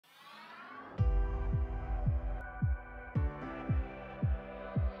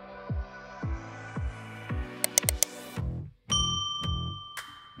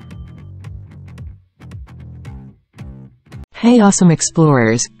Hey awesome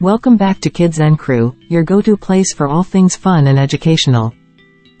explorers, welcome back to KidzNCrew, your go-to place for all things fun and educational.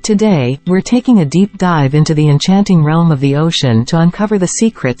 Today, we're taking a deep dive into the enchanting realm of the ocean to uncover the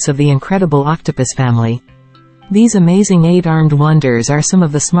secrets of the incredible octopus family. These amazing eight-armed wonders are some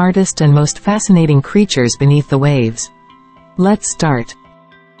of the smartest and most fascinating creatures beneath the waves. Let's start.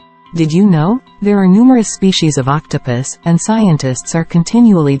 Did you know? There are numerous species of octopus, and scientists are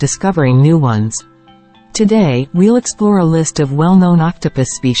continually discovering new ones. Today, we'll explore a list of well-known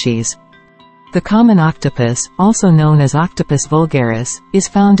octopus species. The common octopus, also known as Octopus vulgaris, is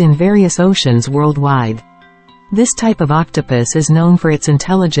found in various oceans worldwide. This type of octopus is known for its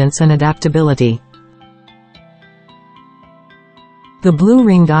intelligence and adaptability. The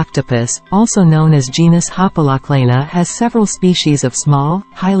blue-ringed octopus, also known as Genus Hapalochlaena, has several species of small,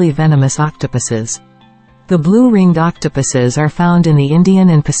 highly venomous octopuses. The blue-ringed octopuses are found in the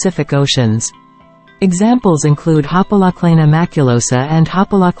Indian and Pacific Oceans. Examples include Hapalochlaena maculosa and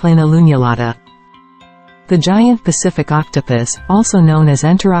Hapalochlaena lunulata. The giant Pacific octopus, also known as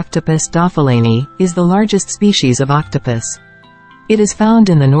Enteroctopus dofleini, is the largest species of octopus. It is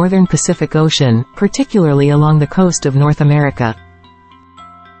found in the northern Pacific Ocean, particularly along the coast of North America.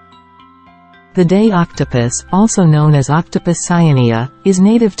 The day octopus, also known as Octopus cyanea, is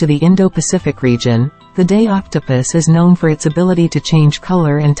native to the Indo-Pacific region. The day octopus is known for its ability to change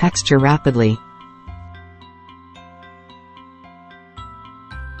color and texture rapidly.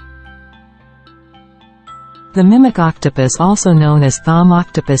 The mimic octopus, also known as Thumb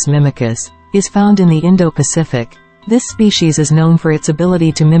Octopus mimicus, is found in the Indo-Pacific. This species is known for its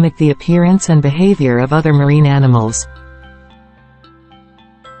ability to mimic the appearance and behavior of other marine animals.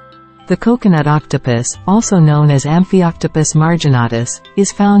 The coconut octopus, also known as Amphiooctopus marginatus,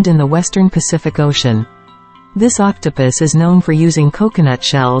 is found in the western Pacific Ocean. This octopus is known for using coconut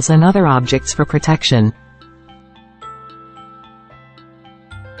shells and other objects for protection.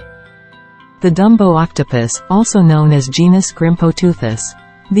 The Dumbo octopus, also known as Genus Hapalochlaena.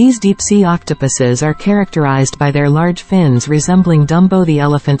 These deep-sea octopuses are characterized by their large fins resembling Dumbo the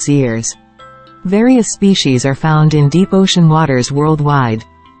elephant's ears. Various species are found in deep ocean waters worldwide.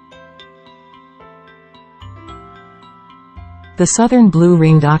 The southern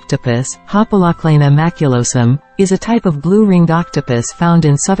blue-ringed octopus, Hapalochlaena maculosum, is a type of blue-ringed octopus found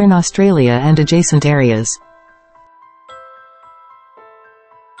in southern Australia and adjacent areas.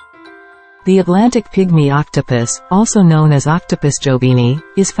 The Atlantic pygmy octopus, also known as Octopus jobini,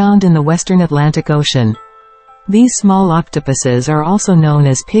 is found in the western Atlantic Ocean. These small octopuses are also known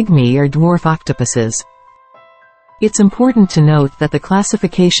as pygmy or dwarf octopuses. It's important to note that the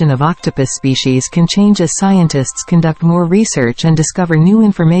classification of octopus species can change as scientists conduct more research and discover new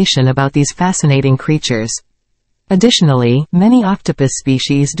information about these fascinating creatures. Additionally, many octopus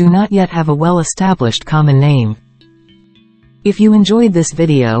species do not yet have a well-established common name. If you enjoyed this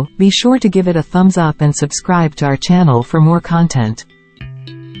video, be sure to give it a thumbs up and subscribe to our channel for more content.